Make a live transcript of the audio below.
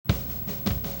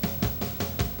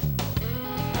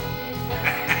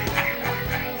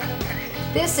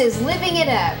This is Living It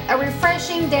Up, a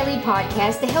refreshing daily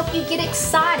podcast to help you get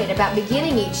excited about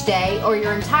beginning each day or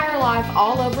your entire life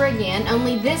all over again,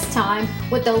 only this time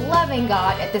with the loving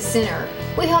God at the center.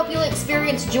 We hope you'll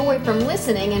experience joy from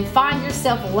listening and find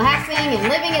yourself laughing and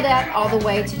living it up all the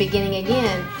way to beginning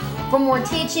again. For more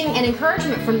teaching and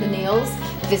encouragement from the Neils,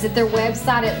 visit their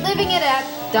website at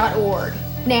livingitup.org.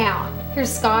 Now,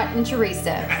 here's Scott and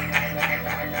Teresa.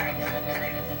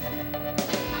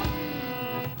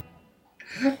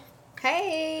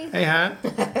 Hey. Hey, hon.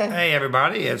 Hey,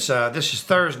 everybody. It's this is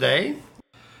Thursday,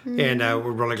 and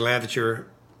we're really glad that you're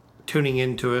tuning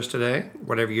in to us today.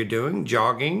 Whatever you're doing,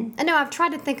 jogging. I know, I've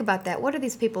tried to think about that. What are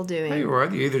these people doing? Hey,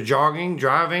 you're either jogging,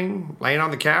 driving, laying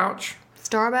on the couch.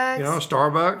 Starbucks?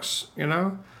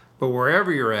 Starbucks, But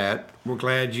wherever you're at, we're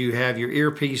glad you have your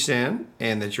earpiece in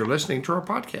and that you're listening to our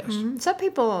podcast. Mm-hmm. Some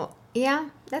people, yeah,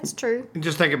 that's true. And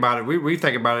just think about it. We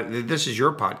think about it that this is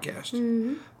your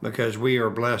podcast because we are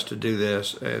blessed to do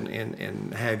this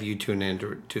and have you tune in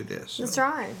to this. That's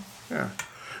right. Yeah.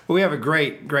 Well, we have a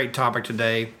great topic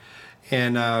today.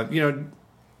 And, do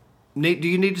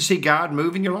you need to see God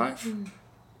move in your life?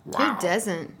 Wow. Who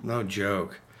doesn't? No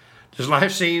joke. Does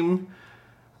life seem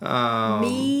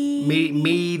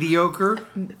mediocre?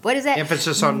 What is that?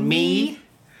 Emphasis on me.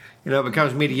 It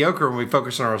becomes mediocre when we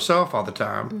focus on ourselves all the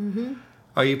time. Mm-hmm.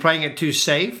 Are you playing it too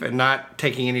safe and not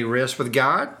taking any risks with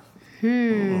God?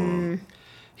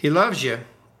 He loves you,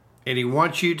 and He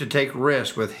wants you to take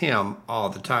risks with Him all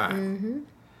the time. Mm-hmm.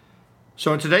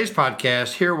 So in today's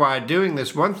podcast, hear why doing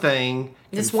this one thing...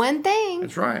 one thing?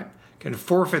 That's right. Can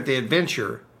forfeit the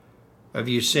adventure of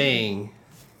you seeing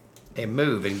a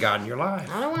move in God in your life.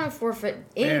 I don't want to forfeit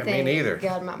anything me neither.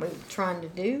 God might be trying to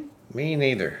do. Me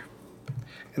neither.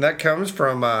 And that comes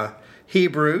from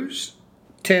Hebrews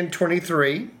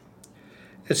 10:23.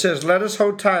 It says, "Let us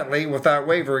hold tightly without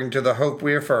wavering to the hope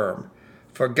we affirm,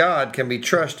 for God can be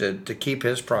trusted to keep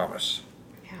His promise."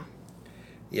 Yeah.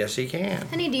 Yes, He can.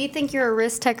 Honey, do you think you're a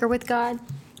risk taker with God?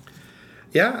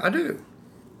 Yeah, I do.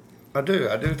 I do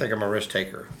think I'm a risk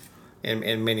taker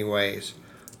in many ways.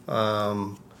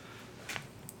 For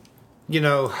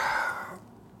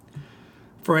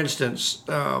instance,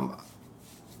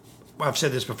 I've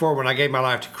said this before, when I gave my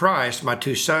life to Christ, my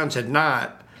two sons had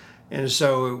not. And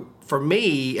so for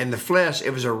me, in the flesh,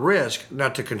 it was a risk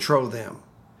not to control them.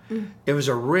 It was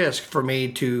a risk for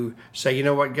me to say, you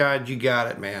know what, God, you got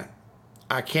it, man.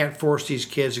 I can't force these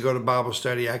kids to go to Bible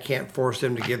study. I can't force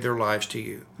them to give their lives to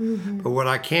you. Mm-hmm. But what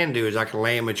I can do is I can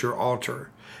lay them at your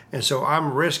altar. And so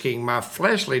I'm risking my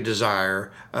fleshly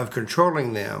desire of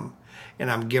controlling them, and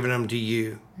I'm giving them to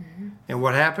you. Mm-hmm. And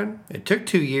what happened? It took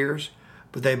 2 years,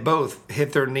 but they both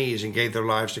hit their knees and gave their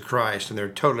lives to Christ, and they're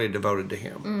totally devoted to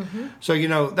Him. Mm-hmm. So,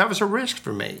 that was a risk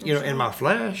for me, in my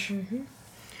flesh. Mm-hmm.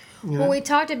 Well, we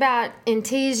talked about and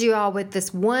teased you all with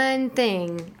this one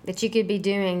thing that you could be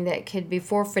doing that could be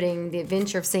forfeiting the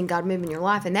adventure of seeing God move in your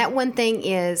life. And that one thing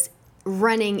is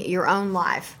running your own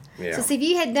life. Yeah. So see, if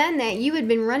you had done that, you would have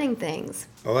been running things.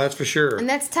 Oh, that's for sure. And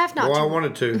that's tough not to. Well, I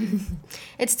wanted to.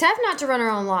 It's tough not to run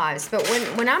our own lives. But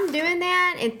when I'm doing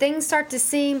that and things start to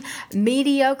seem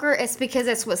mediocre, it's because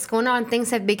that's what's going on.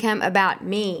 Things have become about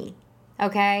me.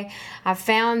 Okay? I've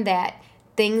found that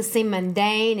things seem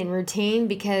mundane and routine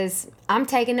because I'm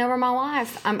taking over my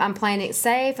life. I'm playing it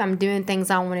safe. I'm doing things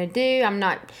I want to do. I'm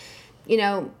not,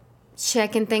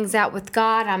 checking things out with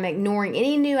God. I'm ignoring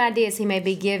any new ideas He may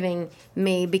be giving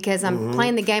me because I'm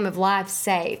playing the game of life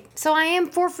safe. So I am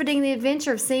forfeiting the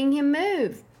adventure of seeing Him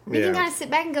move. You can kind of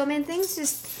sit back and go, man, things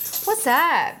just, what's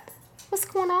up? What's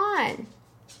going on?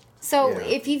 So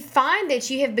if you find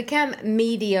that you have become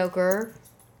mediocre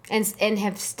and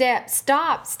have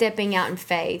stopped stepping out in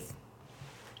faith,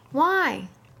 why?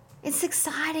 It's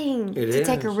exciting to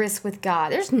take a risk with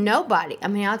God. There's nobody. I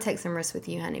mean, I'll take some risks with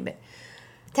you, honey, but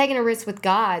taking a risk with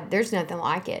God, there's nothing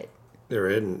like it. There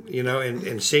isn't,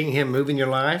 and seeing Him move in your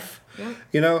life. Yeah.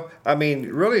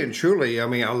 Really and truly, a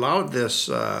lot of this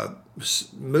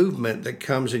movement that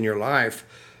comes in your life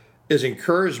is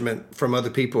encouragement from other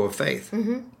people of faith.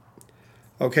 Mm-hmm.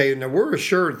 Okay, now we're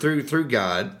assured through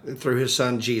God, through His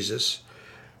Son Jesus,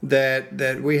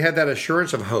 that we have that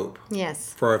assurance of hope.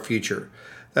 Yes. For our future.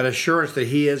 That assurance that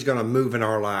He is going to move in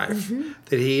our life,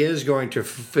 that He is going to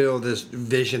fulfill this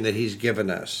vision that He's given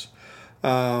us.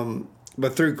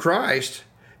 But through Christ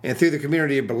and through the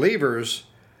community of believers,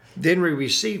 then we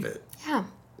receive it. Yeah.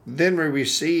 Then we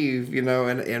receive,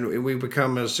 and we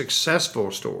become a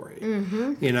successful story.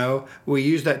 Mm-hmm. We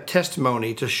use that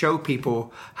testimony to show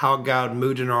people how God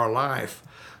moved in our life.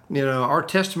 Our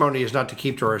testimony is not to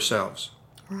keep to ourselves.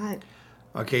 Right.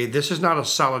 Okay, this is not a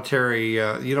solitary.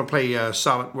 You don't play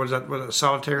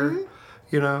solitaire. Mm-hmm.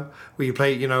 where you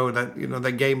play,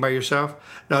 that game by yourself.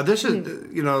 No, this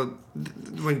is,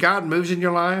 when God moves in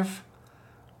your life,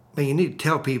 man, you need to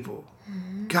tell people,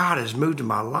 God has moved in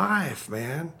my life,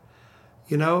 man.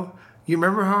 You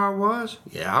remember how I was?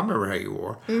 Yeah, I remember how you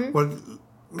were. Well,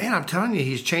 man, I'm telling you,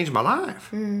 he's changed my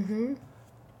life.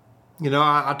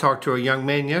 I talked to a young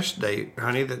man yesterday,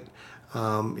 honey, that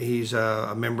he's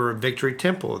a member of Victory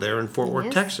Temple there in Fort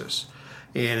Worth, Texas.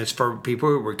 And it's for people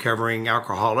who are recovering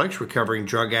alcoholics, recovering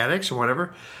drug addicts, and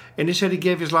whatever. And he said he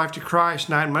gave his life to Christ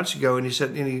 9 months ago, and he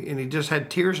said, and he just had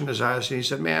tears in his eyes, and he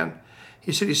said, man,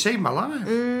 he saved my life.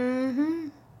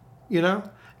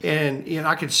 And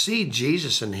I could see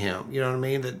Jesus in him. You know what I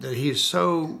mean? That he is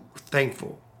so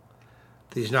thankful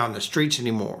that he's not on the streets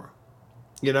anymore.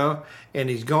 And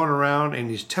he's going around and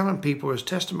he's telling people his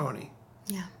testimony.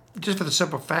 Yeah. Just for the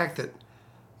simple fact that,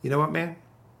 you know what, man?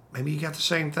 Maybe you got the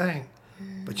same thing,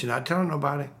 but you're not telling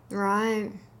nobody. Right.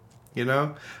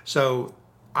 So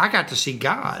I got to see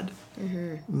God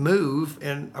move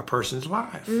in a person's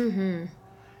life. And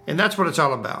that's what it's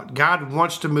all about. God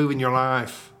wants to move in your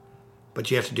life,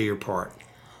 but you have to do your part.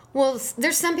 Well,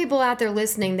 there's some people out there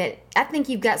listening that I think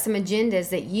you've got some agendas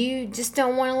that you just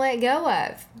don't want to let go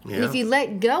of. Yeah. And if you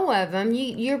let go of them,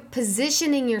 you're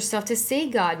positioning yourself to see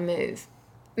God move.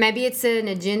 Maybe it's an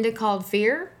agenda called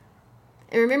fear.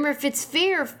 And remember, if it's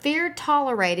fear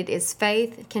tolerated is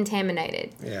faith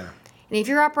contaminated. Yeah. And if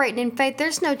you're operating in faith,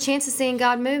 there's no chance of seeing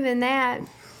God move in that.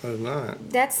 There's not.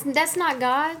 That's not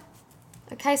God.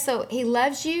 Okay, so he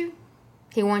loves you.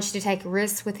 He wants you to take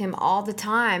risks with him all the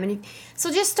time. And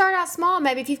so just start out small.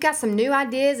 Maybe if you've got some new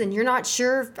ideas and you're not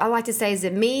sure, I like to say, is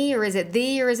it me or is it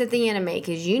thee or is it the enemy?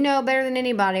 Because you know better than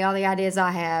anybody all the ideas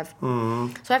I have.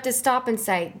 So I have to stop and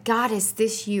say, God, is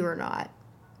this you or not?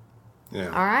 Yeah.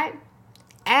 All right?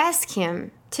 Ask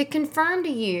him to confirm to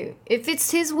you if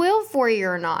it's his will for you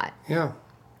or not. Yeah.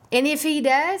 And if he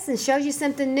does and shows you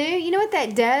something new, you know what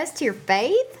that does to your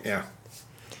faith? Yeah.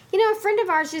 A friend of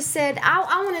ours just said, I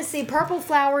want to see purple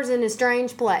flowers in a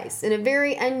strange place, in a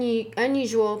very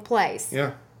unusual place.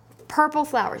 Yeah. Purple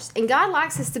flowers. And God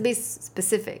likes us to be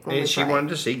specific. And she wanted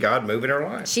to see God move in her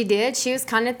life. She did. She was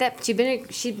kind of that. She'd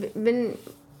been,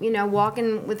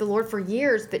 walking with the Lord for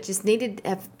years, but just needed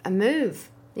a move.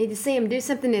 Needed to see him do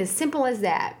something as simple as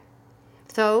that.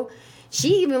 So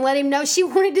she even let him know she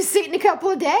wanted to see it in a couple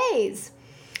of days.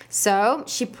 So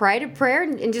she prayed a prayer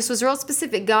and just was real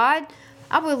specific. God,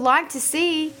 I would like to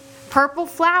see purple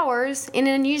flowers in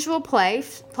an unusual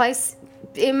place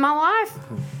in my life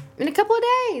in a couple of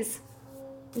days.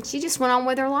 And she just went on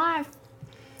with her life.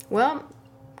 Well,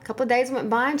 a couple of days went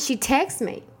by and she texted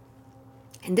me.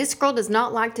 And this girl does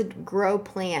not like to grow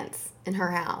plants in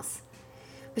her house.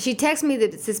 But she texted me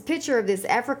that it's this picture of this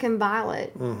African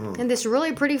violet and this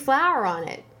really pretty flower on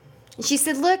it. And she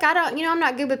said, look, I'm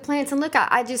not good with plants. And look,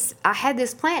 I had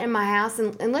this plant in my house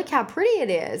and look how pretty it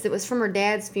is. It was from her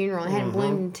dad's funeral and hadn't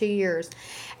bloomed in 2 years.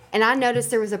 And I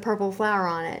noticed there was a purple flower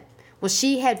on it. Well,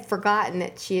 she had forgotten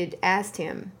that she had asked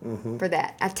him for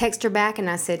that. I texted her back and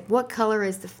I said, what color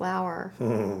is the flower?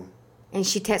 And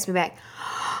she texted me back,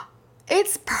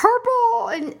 it's purple.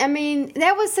 And I mean,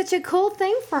 that was such a cool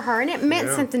thing for her. And it meant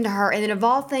something to her. And then of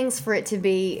all things, for it to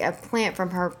be a plant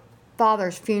from her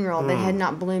father's funeral that had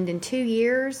not bloomed in 2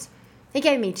 years, it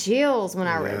gave me chills when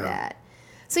I read that.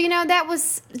 So that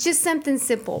was just something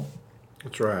simple.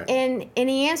 That's right. And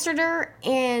he answered her,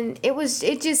 and you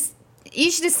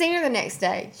should have seen her the next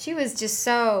day. She was just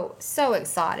so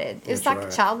excited. It was like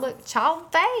a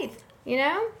child faith,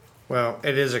 Well,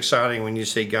 it is exciting when you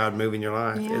see God move in your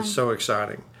life. Yeah. It's so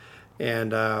exciting.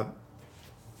 And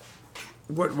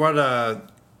what are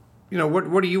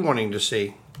you wanting to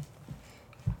see?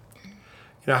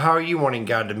 How are you wanting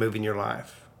God to move in your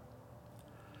life?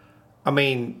 I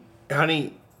mean,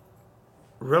 honey,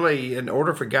 really, in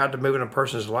order for God to move in a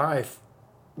person's life,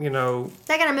 they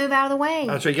got to move out of the way.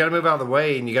 That's right. You got to move out of the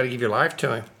way, and you got to give your life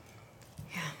to Him.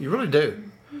 Yeah. You really do.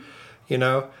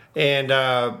 And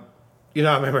I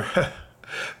remember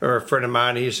a friend of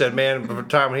mine. He said, "Man, from the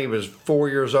time he was 4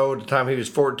 years old to the time he was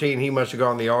 14, he must have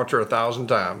gone to the altar 1,000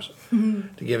 times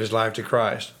to give his life to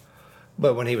Christ."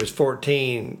 But when he was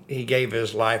 14, he gave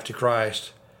his life to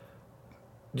Christ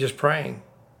just praying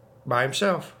by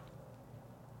himself.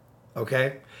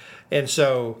 Okay? And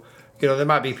so, there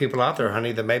might be people out there,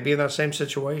 honey, that may be in that same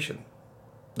situation.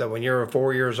 That when you're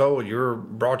 4 years old, you're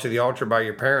brought to the altar by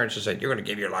your parents and said, you're going to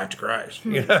give your life to Christ,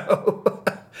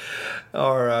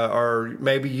 or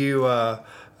maybe you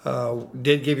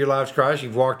did give your life to Christ,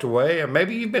 you've walked away, and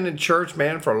maybe you've been in church,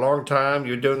 man, for a long time.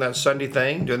 You're doing that Sunday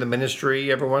thing, doing the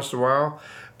ministry every once in a while,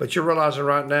 but you're realizing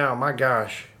right now, my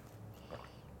gosh,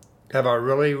 Have I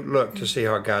really looked to see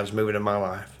how God's moving in my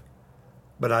life?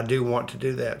 But I do want to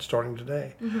do that starting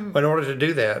today. But in order to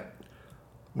do that,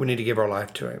 we need to give our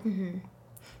life to Him.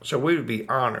 So we would be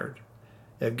honored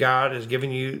if God is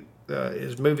giving you,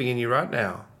 is moving in you right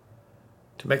now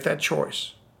to make that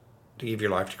choice to give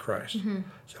your life to Christ.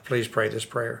 So please pray this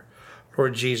prayer.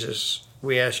 Lord Jesus,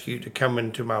 we ask you to come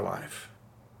into my life.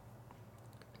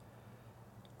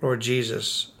 Lord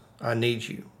Jesus, I need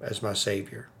you as my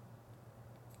Savior.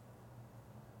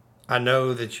 I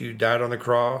know that you died on the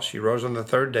cross, you rose on the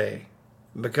third day.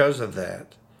 Because of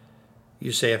that,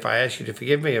 you say, if I ask you to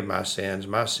forgive me of my sins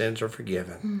are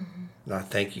forgiven. And I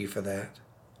thank you for that.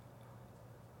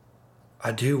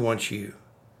 I do want you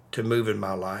to move in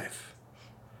my life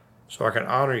so I can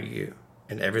honor you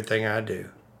in everything I do.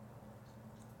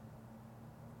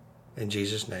 In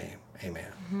Jesus' name,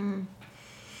 amen.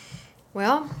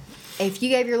 Well, if you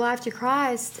gave your life to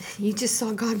Christ, you just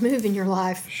saw God move in your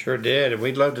life. Sure did, and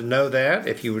we'd love to know that.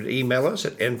 If you would email us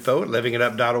at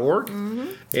info@livingitup.org,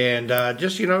 and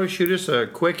just shoot us a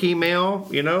quick email,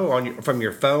 from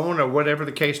your phone or whatever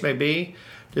the case may be,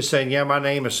 just saying, yeah, my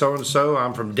name is so and so.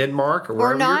 I'm from Denmark or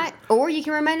wherever. Or not, or you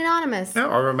can remain anonymous. No,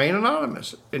 or remain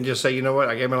anonymous, and just say, you know what,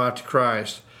 I gave my life to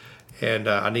Christ, and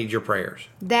I need your prayers.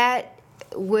 That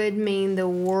would mean the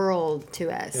world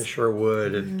to us. It sure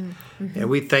would, and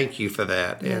we thank you for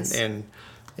that. Yes. And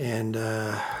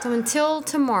So until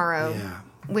tomorrow,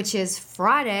 which is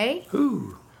Friday,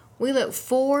 we look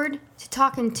forward to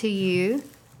talking to you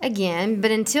again.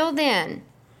 But until then,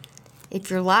 if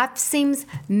your life seems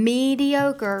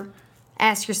mediocre,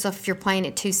 ask yourself if you're playing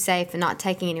it too safe and not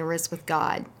taking any risks with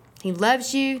God. He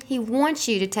loves you. He wants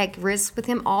you to take risks with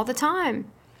Him all the time.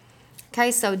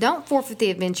 Okay, so don't forfeit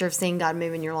the adventure of seeing God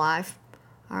move in your life.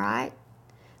 All right?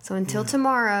 So until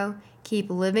tomorrow, keep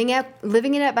living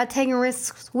it up by taking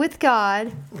risks with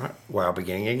God while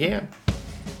beginning again.